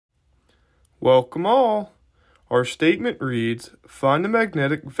Welcome all. Our statement reads, find the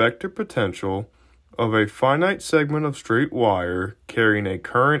magnetic vector potential of a finite segment of straight wire carrying a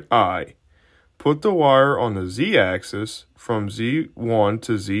current I. Put the wire on the z-axis from z1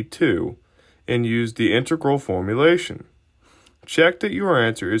 to z2 and use the integral formulation. Check that your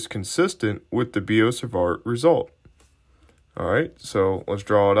answer is consistent with the Biot-Savart result. Alright, so let's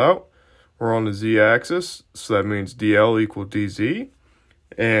draw it out. We're on the z-axis, so that means dl equal dz.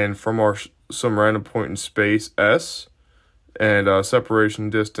 And from our some random point in space S and separation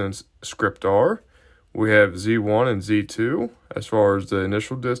distance script r, we have z1 and z2 as far as the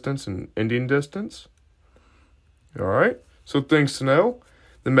initial distance and ending distance. All right, so things to know.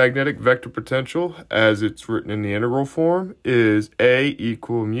 The magnetic vector potential, as it's written in the integral form, is A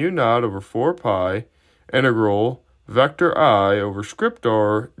equal mu naught over 4 pi integral vector I over script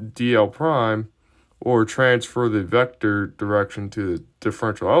r dl prime, or transfer the vector direction to the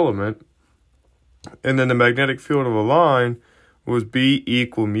differential element. And then the magnetic field of a line was B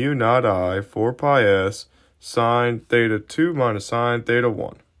equal mu naught I 4 pi s sine theta 2 minus sine theta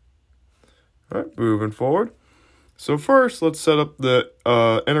 1. All right, moving forward. So first, let's set up the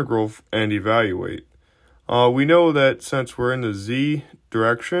integral and evaluate. We know that since we're in the z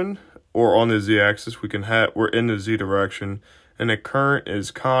direction, or on the z-axis, we're in the z direction, and the current is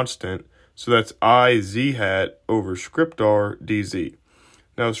constant. So that's I z hat over script r dz.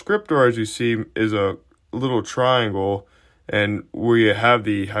 Now, script r, as you see, is a little triangle, and we have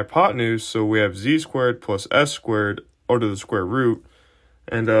the hypotenuse, so we have z squared plus s squared under the square root.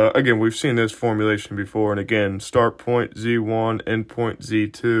 And again, we've seen this formulation before, and again, start point z1, end point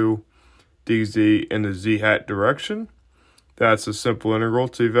z2, dz in the z hat direction. That's a simple integral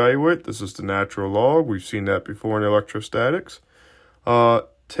to evaluate. This is the natural log. We've seen that before in electrostatics.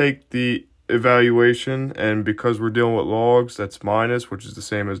 Take the evaluation, and because we're dealing with logs, that's minus, which is the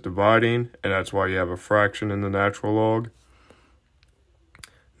same as dividing, and that's why you have a fraction in the natural log.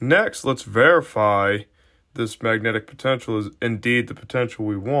 Next, let's verify this magnetic potential is indeed the potential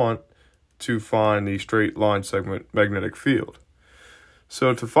we want to find the straight line segment magnetic field.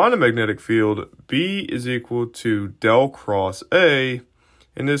 So to find a magnetic field, B is equal to del cross A.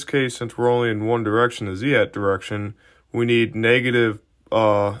 In this case, since we're only in one direction, the z-hat direction, we need negative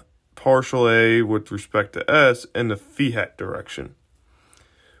partial A with respect to S in the phi-hat direction.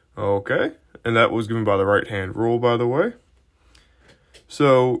 Okay, and that was given by the right-hand rule, by the way.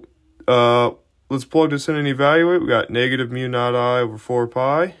 So let's plug this in and evaluate. We got negative mu naught I over 4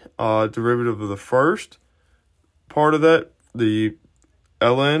 pi. Derivative of the first part of that, the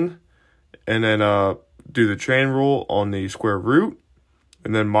ln, and then do the chain rule on the square root,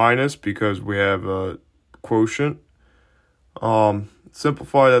 and then minus because we have a quotient.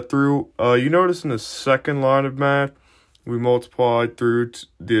 Simplify that through. You notice in the second line of math, we multiplied through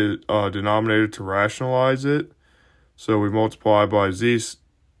the denominator to rationalize it. So we multiply by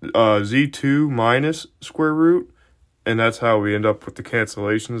z2 minus square root, and that's how we end up with the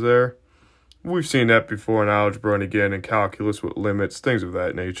cancellations there. We've seen that before in algebra and again in calculus with limits, things of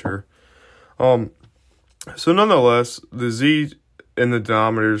that nature. So nonetheless, the z and the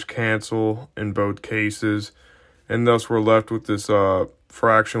denominators cancel in both cases, and thus we're left with this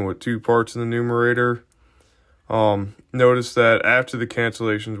fraction with two parts in the numerator. Notice that after the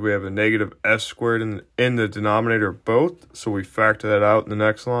cancellations, we have a negative s squared in the denominator of both, so we factor that out in the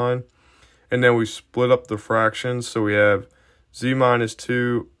next line. And then we split up the fractions, so we have z minus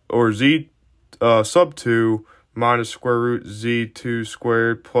 2, or z sub 2 minus square root z2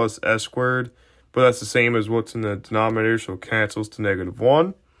 squared plus s squared. But that's the same as what's in the denominator, so it cancels to negative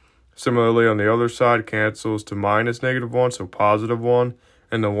 1. Similarly, on the other side, cancels to minus negative 1, so positive 1,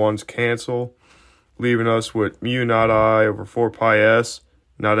 and the 1's cancel, leaving us with mu naught I over 4 pi s,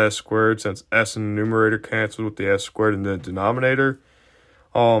 not s squared, since s in the numerator cancels with the s squared in the denominator.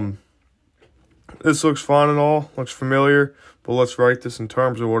 This looks fine and all, looks familiar, but let's write this in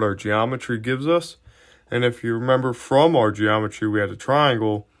terms of what our geometry gives us. And if you remember from our geometry, we had a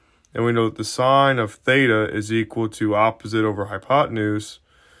triangle, and we know that the sine of theta is equal to opposite over hypotenuse.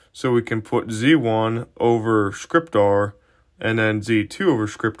 So we can put z1 over script r, and then z2 over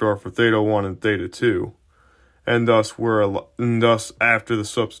script r for theta 1 and theta 2. And thus, after the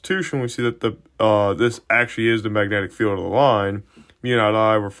substitution, we see that this actually is the magnetic field of the line, mu naught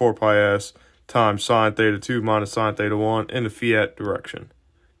I over 4 pi s times sine theta 2 minus sine theta 1 in the phi-hat direction.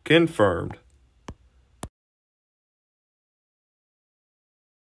 Confirmed.